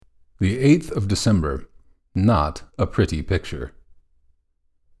The 8th of December, not a pretty picture.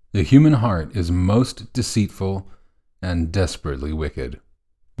 The human heart is most deceitful and desperately wicked.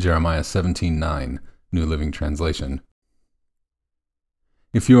 Jeremiah 17:9, New Living Translation.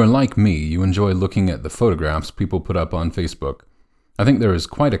 If you are like me, you enjoy looking at the photographs people put up on Facebook. I think there is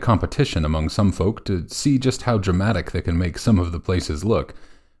quite a competition among some folk to see just how dramatic they can make some of the places look,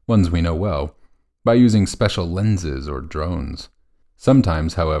 ones we know well, by using special lenses or drones.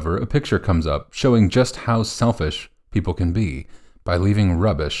 Sometimes, however, a picture comes up showing just how selfish people can be by leaving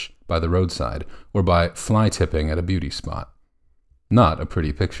rubbish by the roadside or by fly tipping at a beauty spot. Not a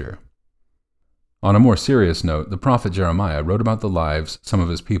pretty picture. On a more serious note, the prophet Jeremiah wrote about the lives some of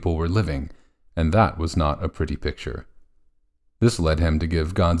his people were living, and that was not a pretty picture. This led him to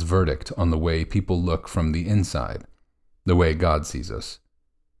give God's verdict on the way people look from the inside, the way God sees us.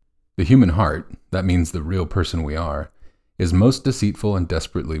 The human heart, that means the real person we are, is most deceitful and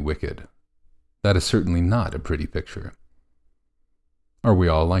desperately wicked. That is certainly not a pretty picture. Are we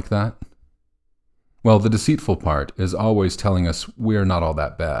all like that? Well, the deceitful part is always telling us we are not all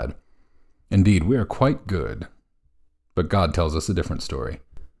that bad. Indeed, we are quite good. But God tells us a different story.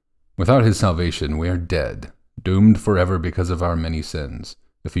 Without his salvation, we are dead, doomed forever because of our many sins.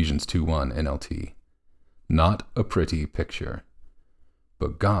 Ephesians 2:1 NLT. Not a pretty picture.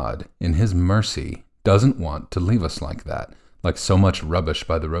 But God, in his mercy, doesn't want to leave us like that, like so much rubbish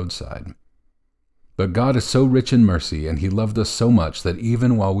by the roadside. But God is so rich in mercy, and he loved us so much that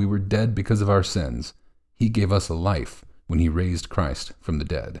even while we were dead because of our sins, he gave us a life when he raised Christ from the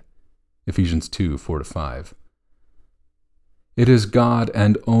dead. Ephesians 2:4-5. It is God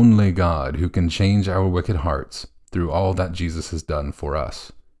and only God who can change our wicked hearts through all that Jesus has done for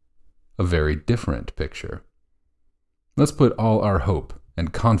us. A very different picture. Let's put all our hope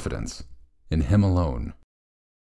and confidence in him alone.